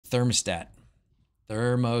thermostat.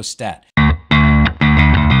 Thermostat.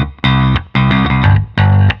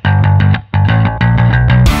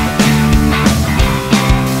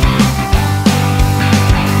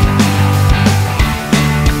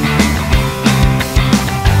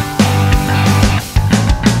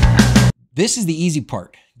 This is the easy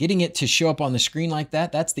part. Getting it to show up on the screen like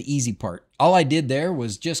that, that's the easy part. All I did there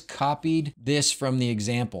was just copied this from the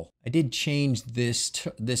example. I did change this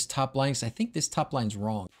top line because I think this top line's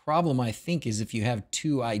wrong. Problem, I think, is if you have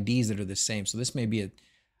two IDs that are the same. So this may be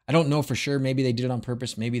I don't know for sure. Maybe they did it on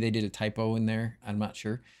purpose. Maybe they did a typo in there. I'm not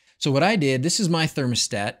sure. So what I did, this is my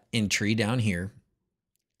thermostat entry down here.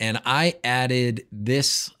 And I added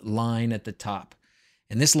this line at the top.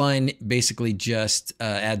 And this line basically just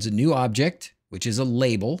adds a new object, which is a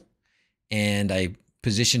label. And I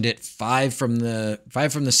positioned it 5 from the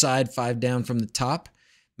side, 5 down from the top,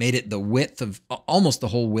 made it the width of almost the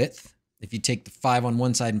whole width. If you take the 5 on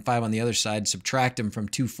one side and 5 on the other side, subtract them from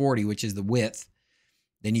 240, which is the width,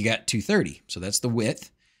 then you got 230. So that's the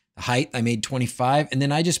width. The height, I made 25. And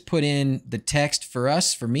then I just put in the text for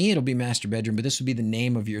us. For me, it'll be master bedroom, but this would be the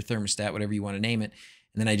name of your thermostat, whatever you want to name it.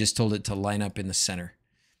 And then I just told it to line up in the center.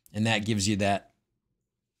 And that gives you that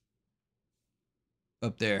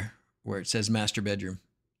up there where it says master bedroom.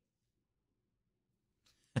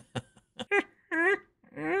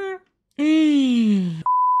 The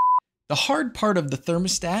hard part of the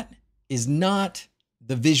thermostat is not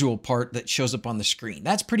the visual part that shows up on the screen.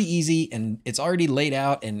 That's pretty easy and it's already laid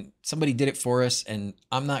out and somebody did it for us and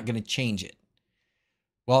I'm not going to change it.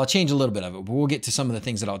 Well, I'll change a little bit of it, but we'll get to some of the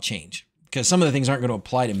things that I'll change. Because some of the things aren't going to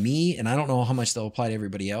apply to me, and I don't know how much they'll apply to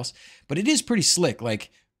everybody else. But it is pretty slick. Like,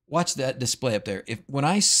 watch that display up there. When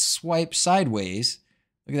I swipe sideways,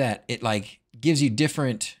 look at that. It like gives you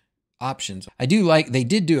different options. I do like, they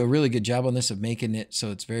did do a really good job on this of making it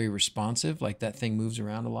so it's very responsive. Like that thing moves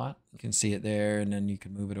around a lot. You can see it there, and then you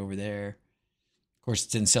can move it over there. Of course,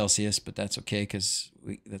 it's in Celsius, but that's okay because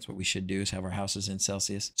that's what we should do is have our houses in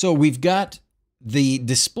Celsius. So we've got the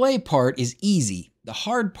display part is easy. The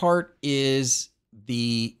hard part is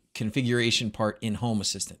the configuration part in Home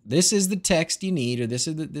Assistant. This is the text you need, or this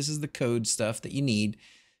is the code stuff that you need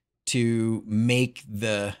to make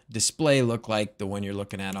the display look like the one you're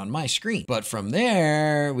looking at on my screen. But from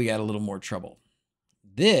there, we got a little more trouble.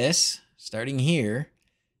 This, starting here,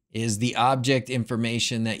 is the object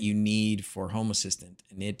information that you need for Home Assistant.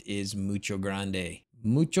 And it is mucho grande.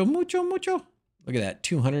 Mucho, mucho, mucho. Look at that,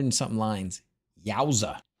 200 and something lines.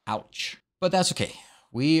 Yowza. Ouch. But that's okay.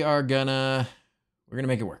 We're gonna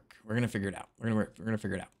make it work. We're gonna figure it out. We're gonna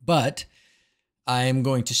figure it out. But I'm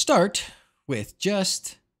going to start with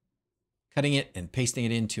just cutting it and pasting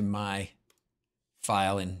it into my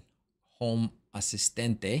file in Home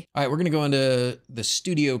Assistente. All right, we're gonna go into the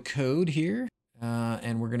studio code here,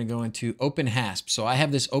 and we're gonna go into OpenHASP. So I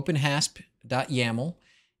have this OpenHASP.yaml,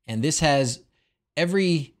 and this has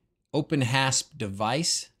every OpenHASP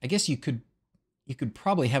device. I guess you could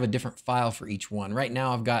probably have a different file for each one. Right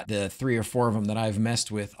now, I've got the 3 or 4 of them that I've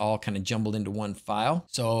messed with all kind of jumbled into one file.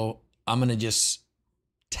 So I'm going to just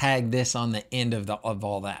tag this on the end of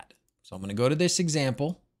all that. So I'm going to go to this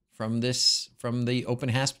example from the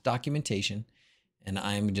OpenHASP documentation, and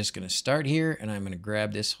I'm just going to start here, and I'm going to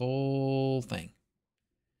grab this whole thing.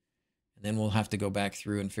 And then we'll have to go back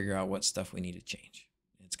through and figure out what stuff we need to change.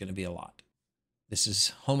 It's going to be a lot. This is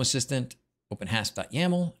Home Assistant,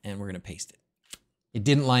 OpenHASP.yaml, and we're going to paste it. It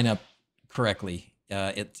didn't line up correctly.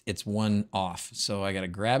 It's one off. So I got to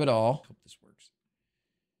grab it all. Hope this works.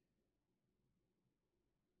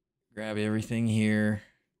 Grab everything here.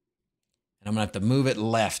 And I'm going to have to move it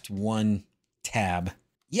left 1 tab.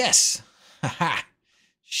 Yes. Haha.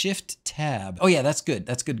 Shift tab. Oh yeah, that's good.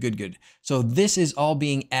 That's good, good, good. So this is all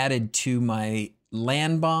being added to my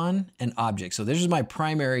Lanbon and objects. So this is my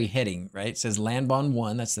primary heading, right? It says Lanbon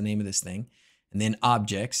 1. That's the name of this thing. And then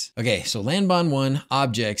objects. Okay, so Lanbon 1,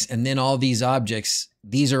 objects, and then all these objects,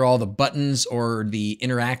 these are all the buttons or the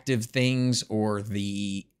interactive things or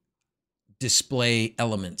the display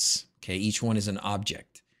elements. Okay, each one is an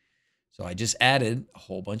object. So I just added a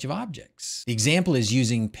whole bunch of objects. The example is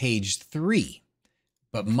using page 3,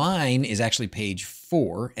 but mine is actually page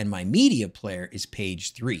 4, and my media player is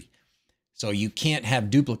page 3. So you can't have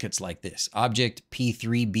duplicates like this. Object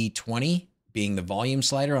P3B20 being the volume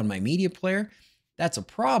slider on my media player. That's a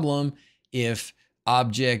problem if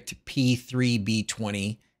object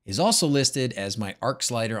P3B20 is also listed as my arc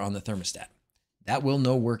slider on the thermostat. That will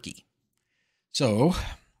no worky. So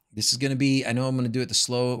this is going to be, I know I'm going to do it the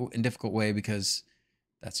slow and difficult way because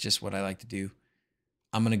that's just what I like to do.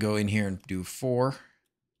 I'm going to go in here and do 4,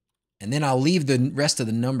 and then I'll leave the rest of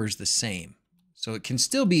the numbers the same. So it can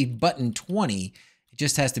still be button 20. It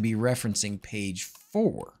just has to be referencing page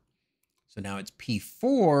 4. So now it's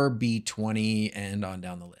P4, B20, and on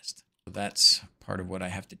down the list. So that's part of what I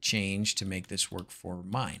have to change to make this work for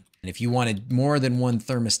mine. And if you wanted more than one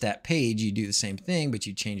thermostat page, you do the same thing, but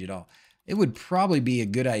you change it all. It would probably be a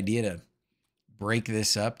good idea to break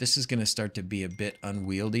this up. This is going to start to be a bit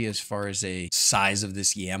unwieldy as far as a size of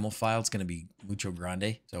this YAML file. It's going to be mucho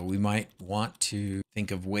grande. So we might want to think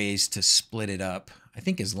of ways to split it up. I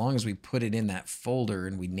think as long as we put it in that folder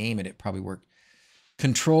and we name it, it probably worked.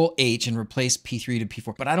 Control H and replace P3 to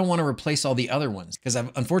P4. But I don't want to replace all the other ones because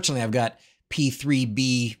unfortunately I've got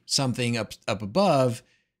P3B something up above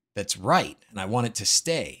that's right. And I want it to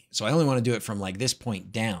stay. So I only want to do it from like this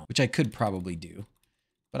point down, which I could probably do.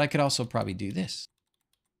 But I could also probably do this.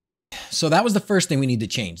 So that was the first thing we need to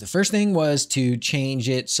change. The first thing was to change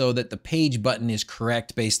it so that the page button is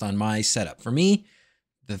correct based on my setup. For me,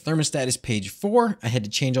 the thermostat is page 4. I had to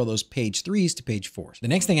change all those page 3s to page 4s. The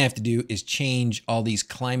next thing I have to do is change all these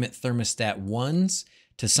climate thermostat 1s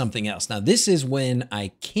to something else. Now this is when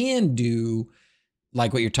I can do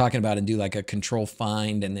like what you're talking about and do like a control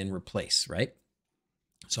find and then replace, right?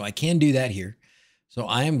 So I can do that here. So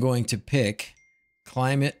I am going to pick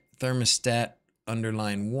climate thermostat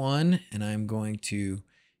 _1, and I'm going to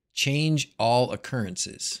change all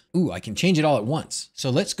occurrences. Ooh, I can change it all at once. So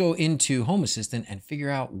let's go into Home Assistant and figure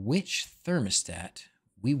out which thermostat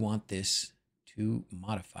we want this to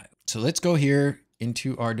modify. So let's go here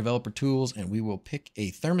into our developer tools and we will pick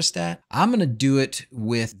a thermostat. I'm going to do it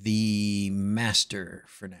with the master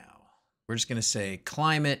for now. We're just going to say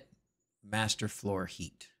climate master floor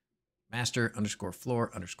heat. Master _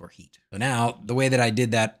 floor _ heat. So now the way that I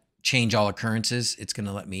did that change all occurrences, it's going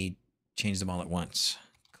to let me change them all at once.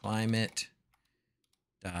 Climate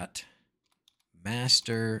dot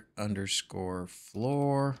master _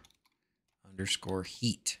 floor _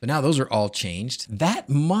 heat. So now those are all changed. That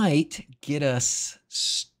might get us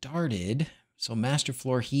started. So master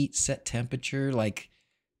floor heat, set temperature, like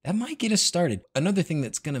that might get us started. Another thing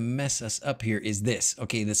that's going to mess us up here is this.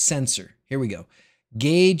 Okay, the sensor. Here we go.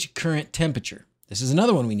 Gauge current temperature. This is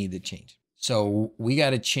another one we need to change. So we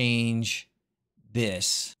got to change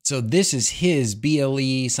this. So this is his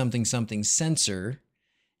BLE something something sensor.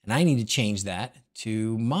 And I need to change that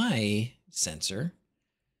to my sensor.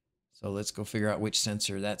 So let's go figure out which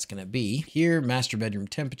sensor that's going to be. Here, master bedroom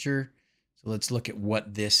temperature. So let's look at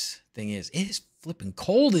what this thing is. It is flipping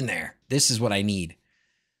cold in there. This is what I need.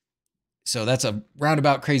 So that's a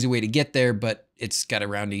roundabout crazy way to get there, but it's got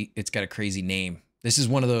a crazy name. This is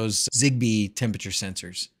one of those Zigbee temperature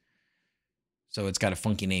sensors. So it's got a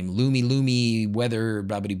funky name, Lumi weather,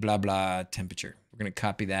 blah, blah, blah, blah, temperature. We're going to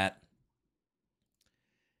copy that.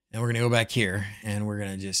 And we're going to go back here and we're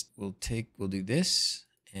going to we'll do this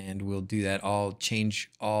and we'll do that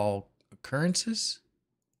change all occurrences.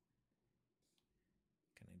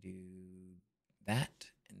 Can I do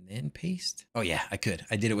that and then paste? Oh yeah, I could.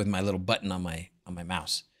 I did it with my little button on my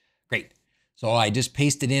mouse. Great. So I just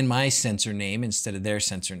pasted in my sensor name instead of their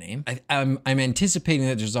sensor name. I'm anticipating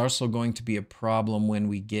that there's also going to be a problem when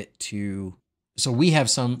we get to, so we have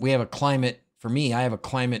a climate, for me, I have a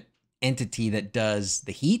climate entity that does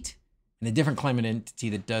the heat and a different climate entity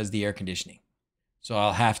that does the air conditioning. So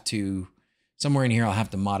I'll have to, somewhere in here, I'll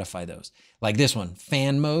have to modify those. Like this one,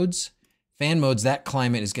 fan modes, that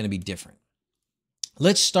climate is going to be different.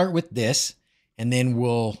 Let's start with this and then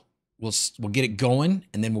we'll get it going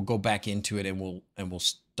and then we'll go back into it and we'll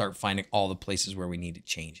start finding all the places where we need to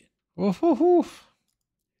change it. It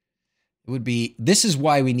would be, this is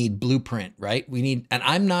why we need blueprint, right? And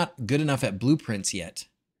I'm not good enough at blueprints yet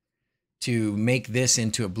to make this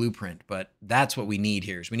into a blueprint, but that's what we need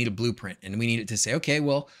here is we need a blueprint and we need it to say, okay,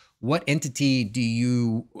 well, what entity do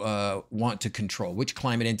you want to control? Which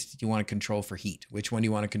climate entity do you want to control for heat? Which one do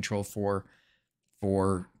you want to control for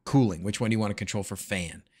cooling? Which one do you want to control for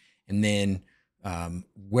fan? And then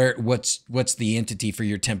what's the entity for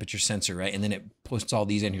your temperature sensor, right? And then it puts all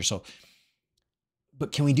these in here. So,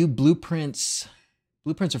 but can we do blueprints?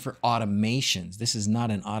 Blueprints are for automations. This is not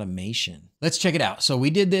an automation. Let's check it out. So we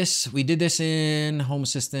did this in Home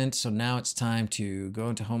Assistant. So now it's time to go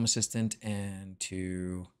into Home Assistant and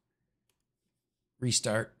to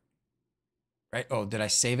restart, right? Oh, did I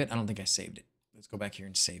save it? I don't think I saved it. Let's go back here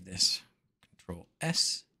and save this. Control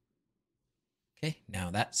S. Okay, now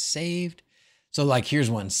that's saved. So like here's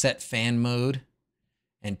one, set fan mode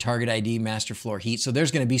and target ID, master floor heat. So there's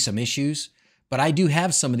going to be some issues, but I do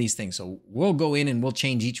have some of these things. So we'll go in and we'll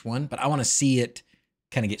change each one, but I want to see it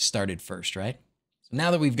kind of get started first, right? So now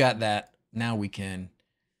that we've got that, now we can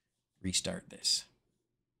restart this.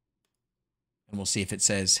 And we'll see if it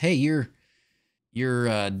says, hey, your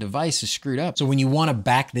your device is screwed up. So when you want to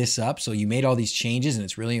back this up, so you made all these changes and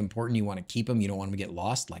it's really important, you want to keep them, you don't want them to get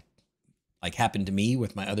lost, like happened to me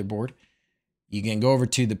with my other board. You can go over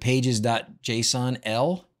to the pages.json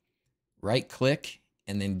L, right click,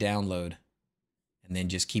 and then download. And then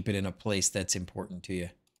just keep it in a place that's important to you.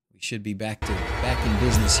 We should be back in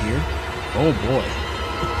business here. Oh boy.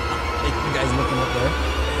 You guys looking up there?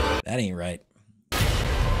 That ain't right.